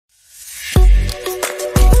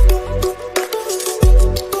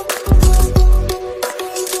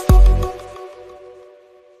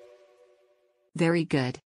Very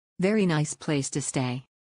good. Very nice place to stay.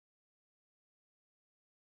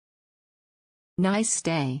 Nice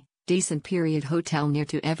stay, decent period hotel near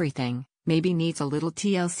to everything, maybe needs a little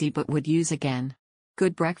TLC but would use again.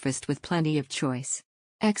 Good breakfast with plenty of choice.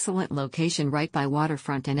 Excellent location right by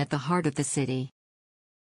waterfront and at the heart of the city.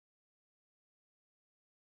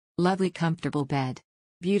 Lovely comfortable bed.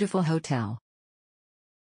 Beautiful hotel.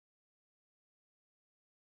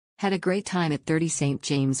 Had a great time at 30 St.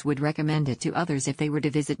 James, would recommend it to others if they were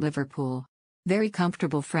to visit Liverpool. Very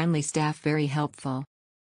comfortable, friendly staff, very helpful.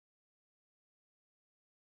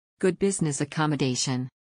 Good business accommodation.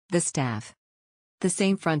 The staff. The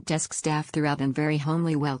same front desk staff throughout and very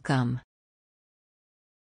homely welcome.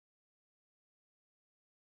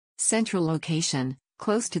 Central location,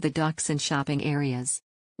 close to the docks and shopping areas.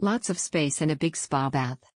 Lots of space and a big spa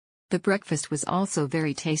bath. The breakfast was also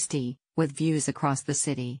very tasty, with views across the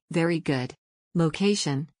city. Very good.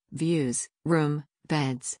 Location, views, room,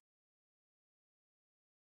 beds.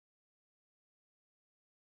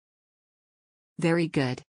 Very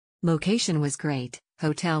good. Location was great,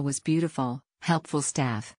 hotel was beautiful, helpful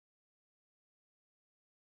staff.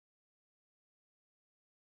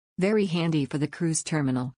 Very handy for the cruise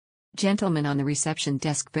terminal. Gentleman on the reception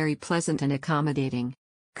desk very pleasant and accommodating.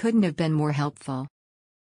 Couldn't have been more helpful.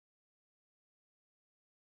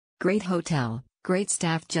 Great hotel, great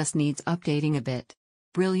staff, just needs updating a bit.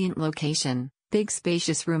 Brilliant location, big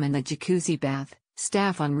spacious room and the jacuzzi bath,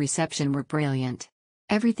 staff on reception were brilliant.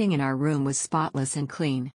 Everything in our room was spotless and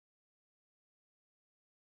clean.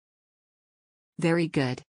 Very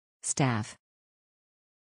good. Staff.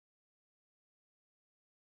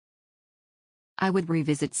 I would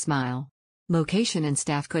revisit. Smile. Location and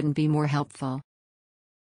staff couldn't be more helpful.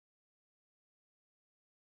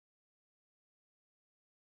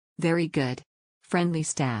 Very good. Friendly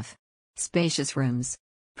staff. Spacious rooms.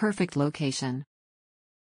 Perfect location.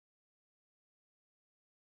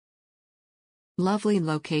 Lovely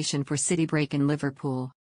location for city break in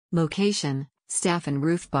Liverpool. Location, staff and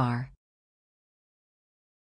roof bar,